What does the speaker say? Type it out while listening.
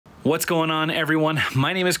What's going on, everyone?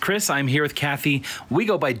 My name is Chris. I'm here with Kathy. We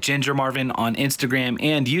go by Ginger Marvin on Instagram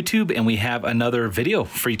and YouTube, and we have another video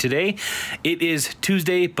for you today. It is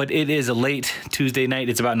Tuesday, but it is a late Tuesday night.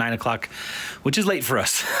 It's about 9 o'clock, which is late for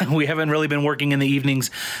us. We haven't really been working in the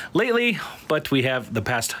evenings lately, but we have the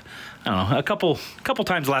past, I don't know, a couple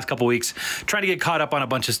times the last couple weeks trying to get caught up on a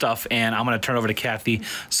bunch of stuff, and I'm going to turn over to Kathy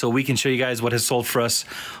so we can show you guys what has sold for us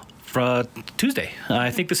for Tuesday.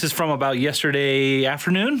 I think this is from about yesterday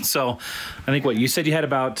afternoon. So I think what you said you had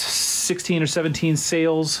about 16 or 17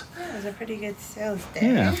 sales. Yeah, it was a pretty good sales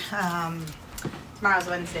day. Yeah. Tomorrow's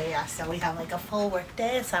Wednesday, yeah, so we have like a full work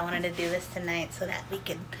day. So I wanted to do this tonight so that we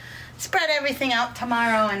can spread everything out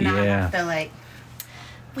tomorrow and not have to like,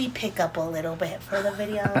 we pick up a little bit for the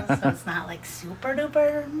videos, so it's not like super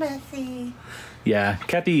duper messy. Yeah,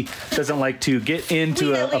 Kathy doesn't like to get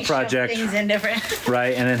into a project, things in different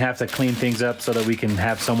right, and then have to clean things up so that we can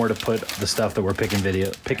have somewhere to put the stuff that we're picking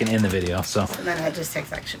in the video. So then I just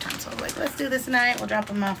takes extra time. So I was like, let's do this tonight. We'll drop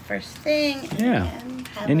them off first thing. Yeah,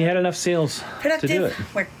 and you had enough sales to do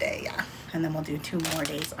it. Work day, yeah, and then we'll do 2 more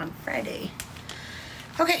days on Friday.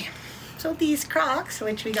 Okay. So these Crocs,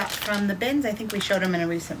 which we got from the bins, I think we showed them in a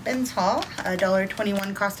recent bins haul.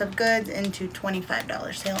 $1.21 cost of goods into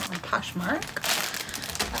 $25 sale on Poshmark.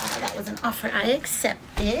 That was an offer I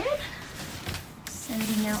accepted.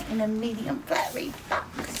 Sending out in a medium flat rate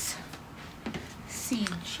box.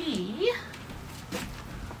 CG.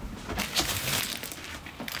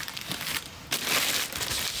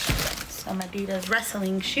 Some Adidas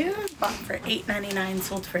wrestling shoes, bought for $8.99,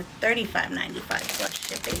 sold for $35.95 plus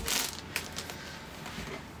shipping.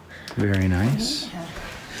 Very nice. Yeah.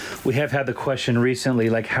 We have had the question recently,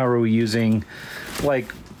 like, how are we using,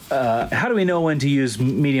 like, how do we know when to use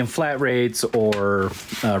medium flat rates or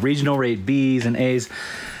regional rate Bs and As?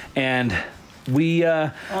 And we,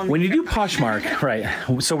 when you do Poshmark,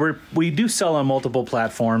 right, so we do sell on multiple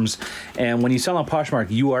platforms, and when you sell on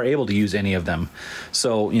Poshmark, you are able to use any of them.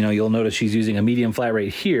 So, you know, you'll notice she's using a medium flat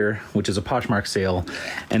rate here, which is a Poshmark sale,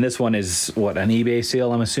 and this one is, what, an eBay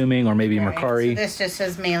sale, I'm assuming, or maybe Mercari? So this just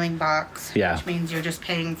says mailing box, yeah, which means you're just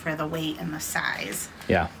paying for the weight and the size.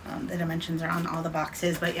 Yeah. The dimensions are on all the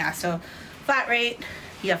boxes, but yeah, so flat rate,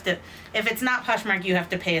 you have to, if it's not Poshmark, you have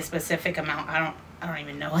to pay a specific amount. I don't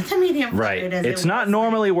even know what the medium flat rate is. It's not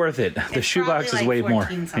normally worth it. The shoebox is way more.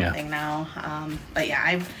 Something now. But yeah,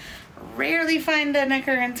 I rarely find an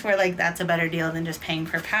occurrence where like that's a better deal than just paying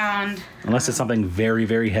per pound. Unless it's something very,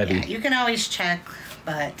 very heavy. Yeah, you can always check,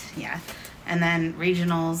 but yeah. And then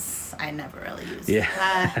regionals, I never really use.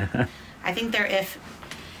 Yeah. I think they're if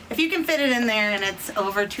you can fit it in there and it's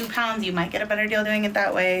over 2 pounds, you might get a better deal doing it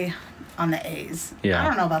that way. On the A's. Yeah. I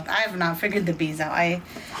don't know about that. I have not figured the B's out.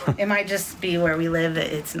 It might just be where we live.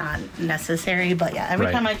 It's not necessary, but yeah,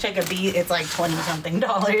 every time I check a B, it's like $20-something,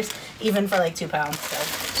 even for like 2 pounds.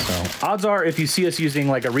 So odds are, if you see us using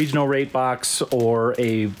like a regional rate box or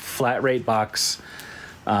a flat rate box,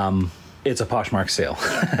 it's a Poshmark sale.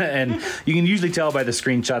 And you can usually tell by the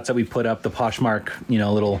screenshots that we put up. The Poshmark, you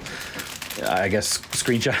know, little, I guess,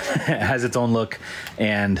 screenshot has its own look,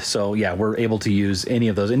 and so yeah, we're able to use any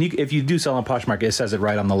of those. And if you do sell on Poshmark, it says it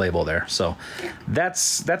right on the label there. So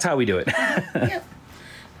that's how we do it. Yep.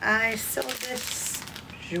 I sold this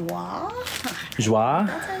joie. Joie.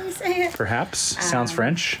 That's how you say it. Perhaps sounds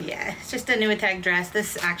French. Yeah, it's just a new attack dress.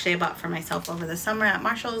 This actually I bought for myself over the summer at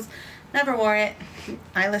Marshall's. Never wore it.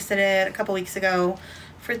 I listed it a couple weeks ago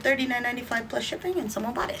for $39.95 plus shipping, and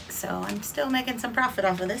someone bought it. So I'm still making some profit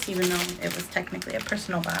off of this, even though it was technically a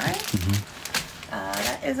personal buy.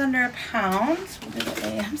 That is under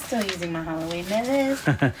 £1. I'm still using my Halloween. There is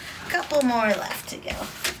a couple more left to go.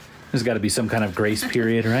 There's got to be some kind of grace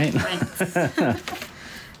period, right? Right.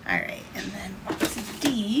 All right, and then box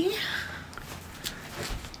D.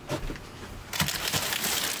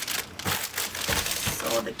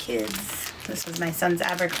 So the kids, this was my son's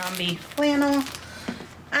Abercrombie flannel.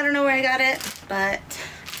 I don't know where I got it, but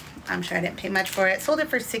I'm sure I didn't pay much for it. Sold it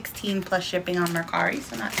for $16 plus shipping on Mercari,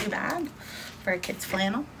 so not too bad for a kid's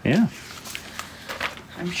flannel. Yeah.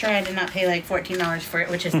 I'm sure I did not pay like $14 for it,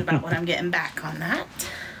 which is about what I'm getting back on that.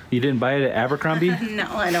 You didn't buy it at Abercrombie? No,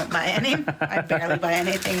 I don't buy any. I barely buy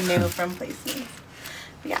anything new from places.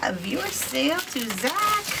 We got a viewer sale to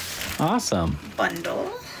Zach. Awesome.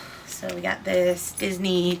 Bundle. So we got this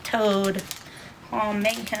Disney Toad Home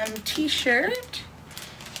Mayhem t-shirt.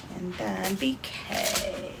 And then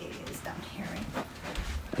BK is down here, right?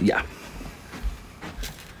 Yeah.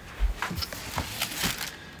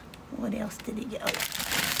 What else did he get?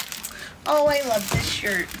 Oh, I love this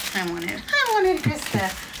shirt. I wanted Chris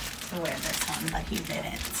to wear this one, but he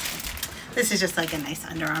didn't. This is just like a nice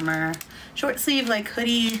Under Armour short sleeve like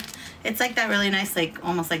hoodie. It's like that really nice, like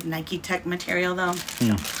almost like Nike Tech material though.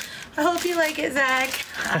 So, I hope you like it, Zach.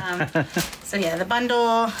 So yeah, the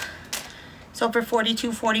bundle sold for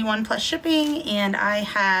 $42.41 plus shipping, and I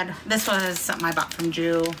had, this was something I bought from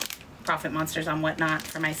Drew, Profit Monsters on Whatnot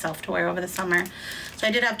for myself to wear over the summer. So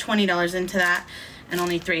I did have $20 into that and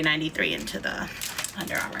only $3.93 into the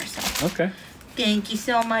Under Armour. So Okay. Thank you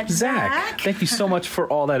so much, Zach. Thank you so much for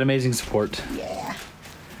all that amazing support. Yeah.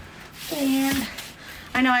 And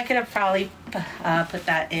I know I could have probably put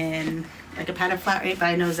that in like a padded flat rate, but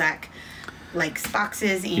I know Zach likes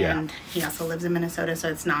boxes, and he also lives in Minnesota, so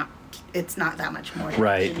it's not that much more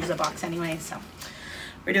to use a box anyway. So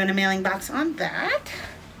we're doing a mailing box on that.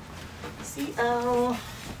 CO.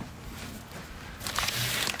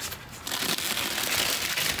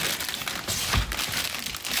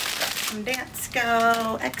 Some Dance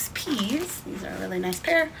Go XPs. These are a really nice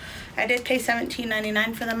pair. I did pay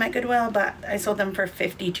 $17.99 for them at Goodwill, but I sold them for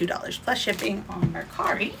 $52 plus shipping on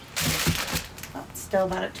Mercari. Well, it's still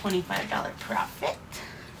about a $25 profit,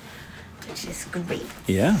 which is great.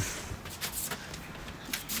 Yeah.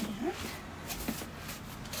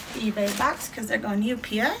 eBay box because they're going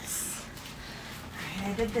UPS.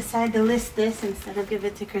 I did decide to list this instead of give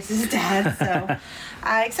it to Chris's dad, so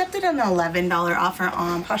I accepted an $11 offer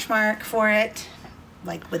on Poshmark for it,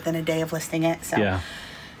 like within a day of listing it. So yeah.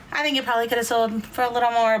 I think it probably could have sold for a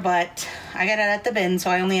little more, but I got it at the bin, so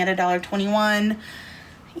I only had $1.21.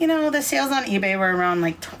 You know, the sales on eBay were around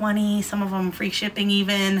like 20, some of them free shipping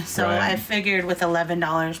even. So I figured with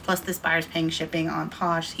 $11 plus this buyer's paying shipping on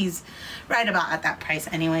Posh, he's right about at that price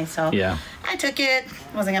anyway. So yeah. I took it.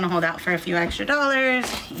 Wasn't gonna hold out for a few extra dollars,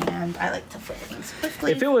 and I like to flip things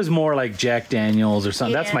quickly. If it was more like Jack Daniels or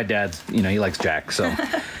something, that's my dad's. You know, he likes Jack. So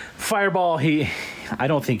Fireball, I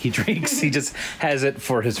don't think he drinks. He just has it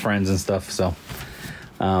for his friends and stuff. So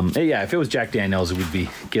yeah, if it was Jack Daniels, we'd be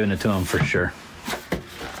giving it to him for sure.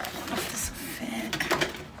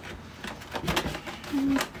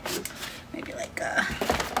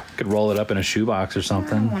 Could roll it up in a shoebox or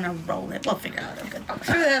something. I don't want to roll it. We'll figure out a good box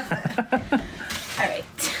for that. All right.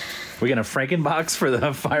 We're gonna Frankenbox for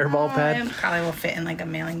the Fireball pad. It probably will fit in like a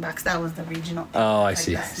mailing box. That was the regional. Oh, I like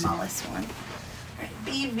see. The smallest one. All right,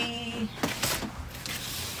 BV.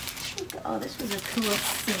 Oh, this was a cool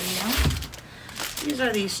sale. These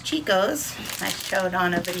are these Chicos I showed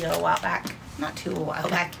on a video a while back. Not too a while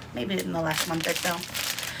back. Maybe in the last month or so.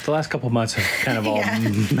 The last couple months have kind of all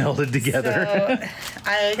melded together. So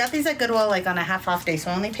I got these at Goodwill like on a half off day, so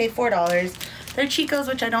I only paid $4. They're Chicos,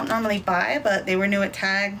 which I don't normally buy, but they were new at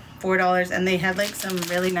Tag, $4, and they had like some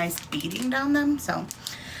really nice beading down them. So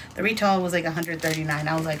the retail was like $139.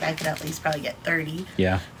 I was like, I could at least probably get $30.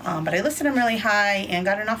 Yeah. But I listed them really high and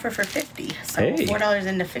got an offer for $50. So $4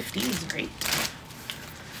 into $50 is great.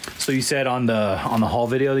 So you said on the haul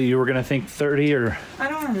video that you were gonna think 30 or? I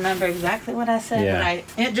don't remember exactly what I said,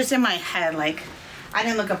 but it just in my head, like I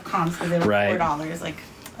didn't look up comps because they were $4. Like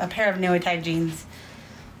a pair of Nuitide jeans,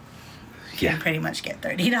 you can pretty much get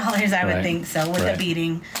 $30. I would think so with the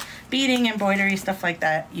beading, embroidery, stuff like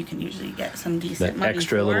that. You can usually get some decent money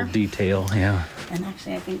extra for. little detail, yeah. And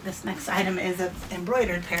actually, I think this next item is an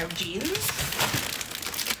embroidered pair of jeans.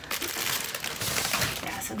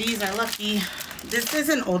 Yeah, so these are Lucky. This is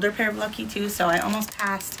an older pair of Lucky too, so I almost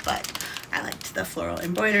passed, but I liked the floral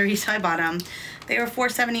embroidery, so I bought them. They were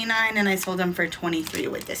 $4.79, and I sold them for $23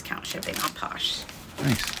 with discount shipping on Posh.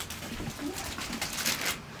 Nice.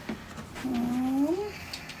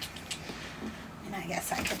 And I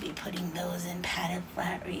guess I could be putting those in padded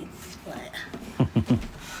flat rates, but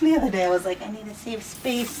the other day I was like, I need to save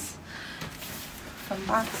space from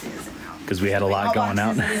boxes. Because we had a lot going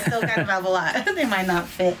out. We still kind of have a lot. They might not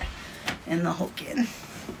fit in the whole kit.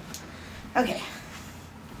 Okay.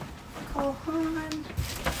 Cole Haan.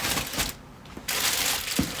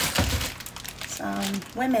 Some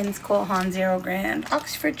women's Cole Haan 0 Grand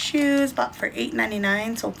Oxford shoes, bought for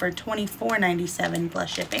 $8.99, sold for $24.97 plus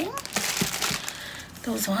shipping.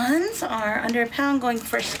 Those ones are under a pound, going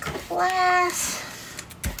first class.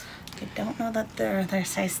 I don't know that they're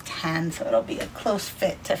size 10, so it'll be a close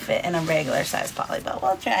fit to fit in a regular size poly, but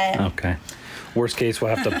we'll try it. Okay. Worst case,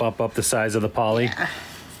 we'll have to bump up the size of the poly. Yeah.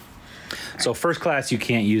 So first class, you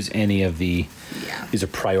can't use any of the, these are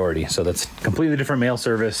priority. So that's completely different mail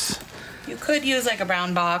service. You could use like a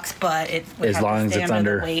brown box, but it would as have long to as stay it's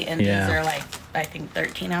under under the weight, and these are like, I think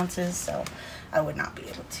 13 ounces, so I would not be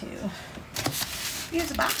able to use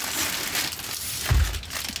a box.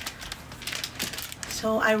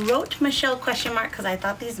 So I wrote Michelle ? Because I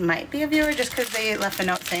thought these might be a viewer just because they left a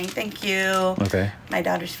note saying thank you. Okay. My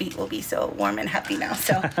daughter's feet will be so warm and happy now.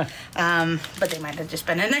 So, but they might have just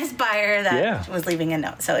been a nice buyer that was leaving a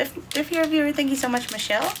note. So if you're a viewer, thank you so much,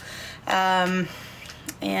 Michelle.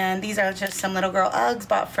 And these are just some little girl Uggs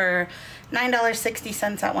bought for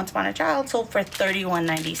 $9.60 at Once Upon a Child, sold for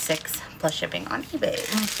 $31.96 plus shipping on eBay.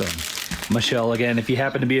 Awesome. Michelle, again, if you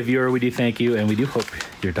happen to be a viewer, we do thank you, and we do hope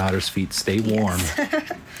your daughter's feet stay warm.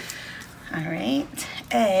 Yes. All right.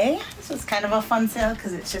 This was kind of a fun sale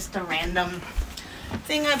because it's just a random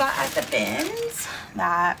thing I bought at the bins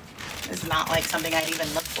that is not like something I'd even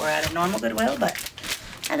look for at a normal Goodwill, but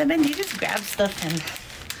at the bin you just grab stuff and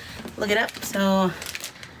look it up. So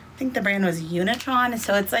I think the brand was Unitron,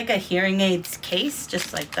 so it's like a hearing aids case,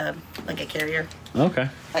 just like a carrier. Okay.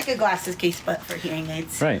 Like a glasses case, but for hearing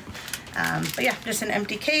aids. Right. But yeah, just an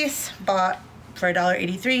empty case, bought for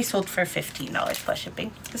 $1.83, sold for $15 plus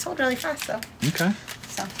shipping. It sold really fast though. Okay.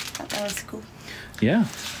 So I thought that was cool. Yeah.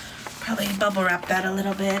 Probably bubble wrap that a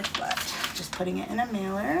little bit, but just putting it in a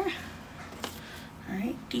mailer. All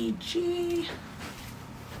right, DG.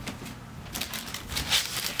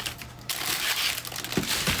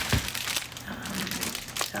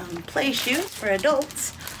 Some play shoes for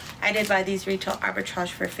adults. I did buy these retail arbitrage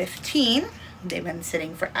for $15. They've been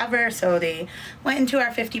sitting forever, so they went into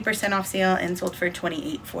our 50% off sale and sold for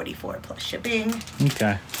 $28.44 plus shipping.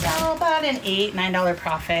 Okay. So about an $8-9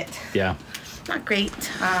 profit. Yeah. Not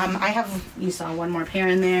great. You saw one more pair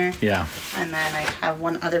in there. Yeah. And then I have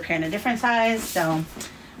one other pair in a different size. So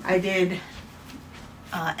I did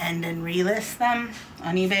end and relist them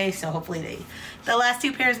on eBay. So hopefully the last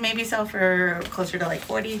two pairs maybe sell for closer to like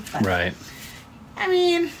 40. But Right. I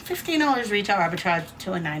mean, $15 retail arbitrage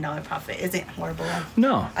to a $9 profit isn't horrible.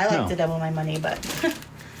 No. I like to double my money, but.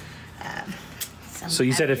 So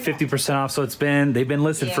you said at 50% off, so they've been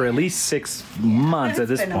listed for at least 6 months at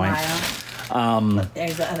this It's been point. a while. But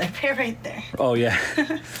there's the other pair right there. Oh yeah.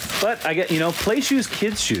 But I get, play shoes,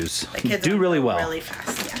 kids shoes The kids do really well. Really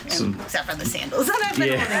fast, yeah. Except for the sandals.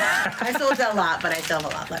 I sold a lot, but I still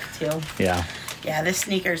have a lot left too. Yeah. Yeah, the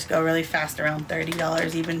sneakers go really fast, around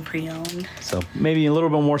 $30, even pre-owned. So maybe a little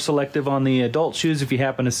bit more selective on the adult shoes if you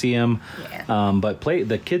happen to see them. Yeah. But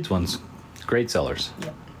the kids ones, great sellers.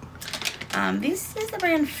 Yep. This is the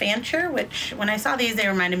brand Fancher, which when I saw these, they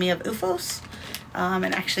reminded me of UFOs.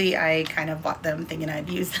 And actually, I kind of bought them thinking I'd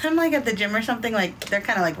use them like at the gym or something. Like they're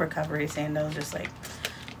kind of like recovery sandals, just like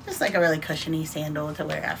a really cushiony sandal to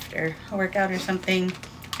wear after a workout or something.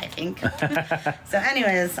 I think. So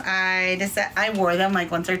anyways, I wore them like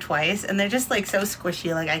once or twice, and they're just like so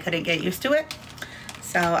squishy, like I couldn't get used to it.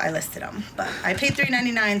 So I listed them, but I paid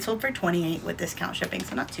 $3.99, sold for $28 with discount shipping,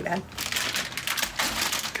 so not too bad.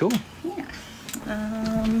 Cool. Yeah.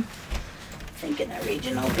 Thinking a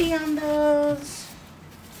regional B on those.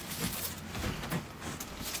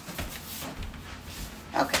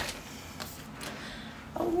 Okay.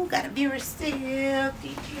 Oh, got a viewer still.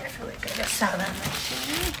 DG, I feel like I just saw that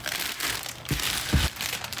machine.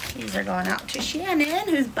 These are going out to Shannon,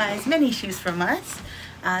 who buys many shoes from us.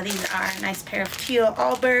 These are a nice pair of teal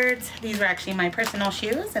Allbirds. These were actually my personal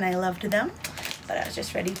shoes, and I loved them. But I was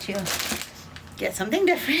just ready to get something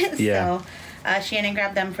different. Yeah. So Shannon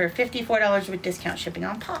grabbed them for $54 with discount shipping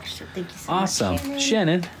on Posh. So thank you so much, Awesome.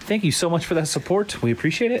 Shannon, thank you so much for that support. We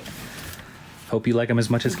appreciate it. Hope you like them as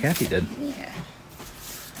much as Kathy did. Yeah.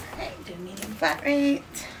 All right, do medium flat rate.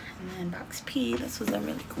 And then box P. This was a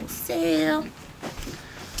really cool sale.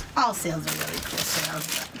 All sales are really cool sales.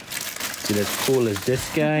 See, as cool as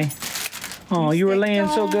this guy. Oh, you were laying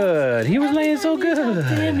so good. He was laying so good.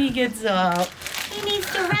 Him, he gets up. He needs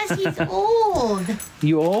to rest. He's old.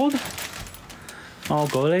 You old? Oh,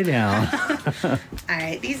 go lay down. All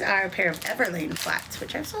right, these are a pair of Everlane flats,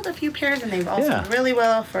 which I've sold a few pairs, and they've all Yeah. sold really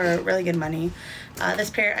well for really good money. This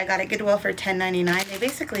pair I got at Goodwill for $10.99. They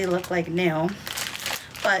basically look like new,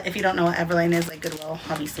 but if you don't know what Everlane is, like Goodwill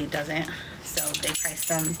obviously doesn't. So they priced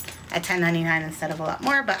them at $10.99 instead of a lot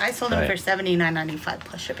more, but I sold them for $79.95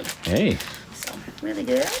 plus shipping. Hey. So really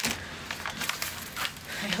good.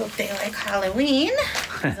 I hope they like Halloween.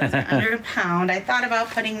 Those are under a pound. I thought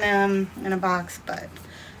about putting them in a box, but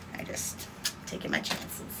I just taking my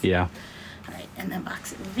chances. Yeah. All right, and then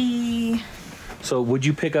box V. So would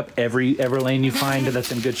you pick up every Everlane you find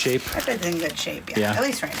that's in good shape? That's in good shape, Yeah. At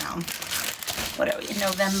least right now. What are we in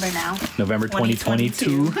November now? November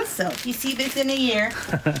 2022. So if you see this in a year,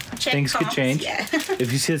 check Things could comps. change. Yeah.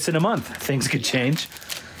 If you see this in a month, things could change.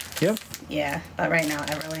 Yep. Yeah, but right now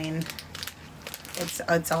Everlane,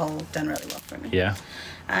 it's all done really well for me. Yeah.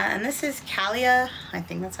 And this is Calia, I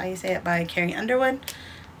think that's how you say it, by Carrie Underwood.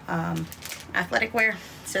 athletic wear.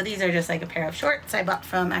 So these are just like a pair of shorts I bought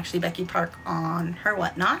from actually Becky Park on her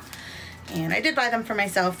Whatnot. And I did buy them for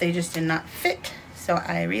myself. They just did not fit. So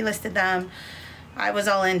I relisted them. I was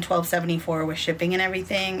all in $12.74 with shipping and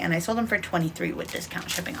everything. And I sold them for $23 with discount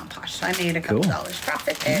shipping on Posh. So I made a couple dollars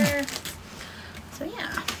profit there. So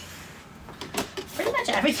yeah. Pretty much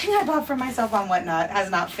everything I bought for myself on Whatnot has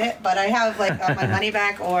not fit. But I have like my money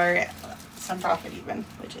back or some profit even,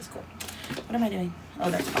 which is cool. What am I doing? Oh,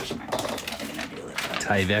 that's Posh Mark. I'm gonna do it.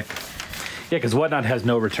 Tyvek. Yeah, because Whatnot has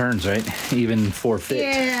no returns, right? Even for fit.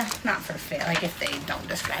 Yeah, not for fit. Like if they don't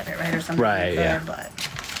describe it right or something. Right, like yeah. that,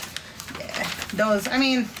 but yeah, those. I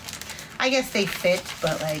mean, I guess they fit,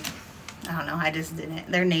 but like, I don't know. I just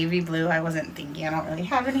didn't. They're navy blue. I wasn't thinking. I don't really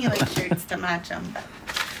have any like shirts to match them, but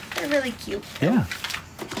they're really cute. Yeah.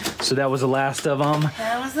 So that was the last of them.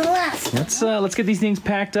 That was the last. Let's get these things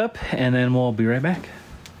packed up, and then we'll be right back.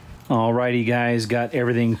 Alrighty, guys, got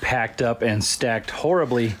everything packed up and stacked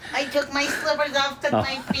horribly. I took my slippers off because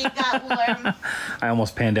my feet got warm. I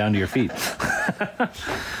almost panned down to your feet.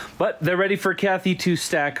 But they're ready for Kathy to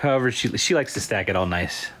stack. However, she likes to stack it all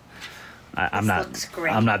nice. I'm not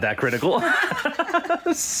that critical.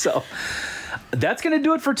 So that's gonna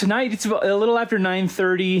do it for tonight. It's a little after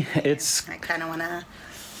 9:30. It's. I kind of wanna.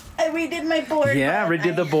 I redid my board. Yeah,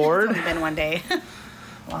 redid the board. It's only been one day.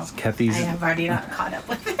 Well, Kathy's. I have already not caught up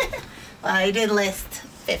with it. Well, I did list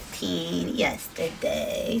 15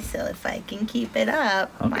 yesterday, so if I can keep it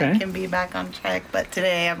up, I can be back on track. But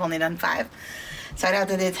today I've only done 5, so I'd have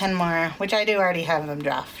to do 10 more, which I do already have them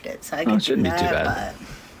drafted, so I can shouldn't do that, be too bad.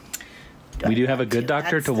 But we do have a good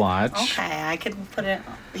doctor to watch. Okay, I could put it.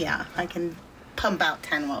 Yeah, I can pump out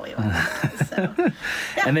 10 while we watch. So, yeah.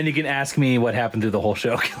 And then you can ask me what happened through the whole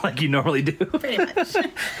show, like you normally do. Pretty much.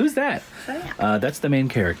 Who's that? So, yeah. That's the main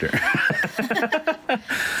character.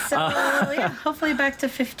 So yeah, hopefully back to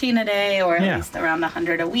 15 a day, or at least around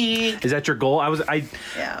 100 a week. Is that your goal? I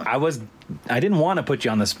didn't want to put you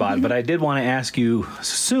on the spot, but I did want to ask you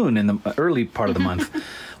soon in the early part of the month,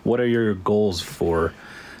 what are your goals for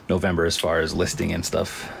November as far as listing and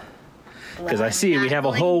stuff? Because I see we have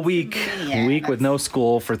a whole week with no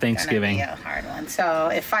school for Thanksgiving. Gonna be a hard one. So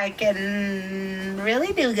if I can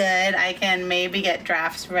really do good, I can maybe get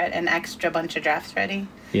drafts ready, an extra bunch of drafts ready.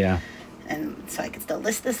 Yeah. And so I can still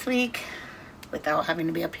list this week without having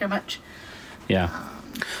to be up here much. Yeah.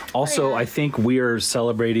 Also, I think we are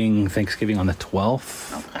celebrating Thanksgiving on the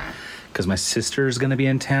 12th. Okay. Because my sister's going to be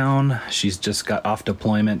in town. She's just got off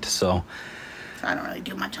deployment, so I don't really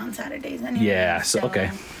do much on Saturdays anyway. Yeah, so okay.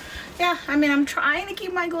 Yeah, I mean, I'm trying to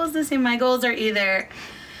keep my goals the same. My goals are either,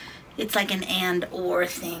 it's like an and or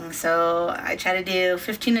thing. So I try to do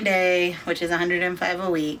 15 a day, which is 105 a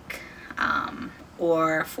week,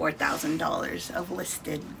 or $4,000 of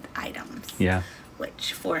listed items. Yeah.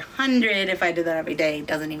 Which 400, if I do that every day,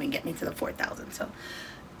 doesn't even get me to the 4,000. So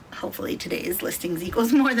hopefully today's listings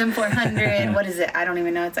equals more than 400. What is it? I don't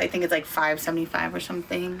even know. I think it's like 575 or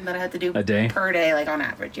something that I have to do a day per day, like on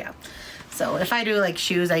average. Yeah. So if I do like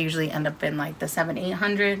shoes, I usually end up in like the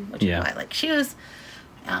 700-800, which is why I like shoes.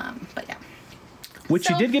 But yeah. Which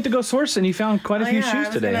you did get to go source, and you found quite a few shoes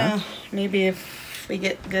today, huh? Maybe if we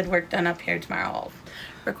get good work done up here tomorrow, I'll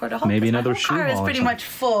record a haul. Maybe another shoe haul. My car is pretty much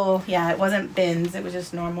full. Yeah, it wasn't bins. It was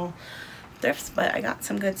just normal thrifts, but I got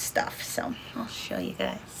some good stuff, so I'll show you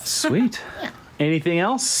guys. Sweet. Yeah. Anything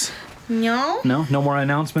else? No. No more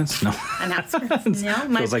announcements? No. Announcements? No.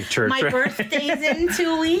 Feels like church, my right? birthday's in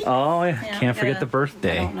 2 weeks. Oh, yeah. Can't forget the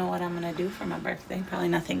birthday. I don't know what I'm going to do for my birthday. Probably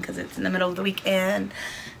nothing because it's in the middle of the weekend.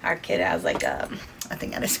 Our kid has like a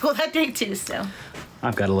thing out of school that day too, so.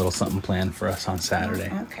 I've got a little something planned for us on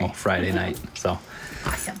Saturday. Okay. Well, Friday night, so.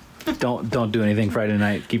 Awesome. Don't do anything Friday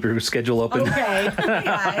night. Keep your schedule open. Okay.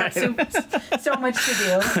 Yeah, I have so much to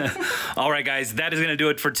do. All right, guys, that is going to do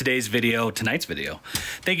it for tonight's video.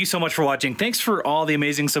 Thank you so much for watching. Thanks for all the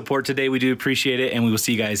amazing support today. We do appreciate it, and we will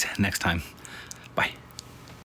see you guys next time.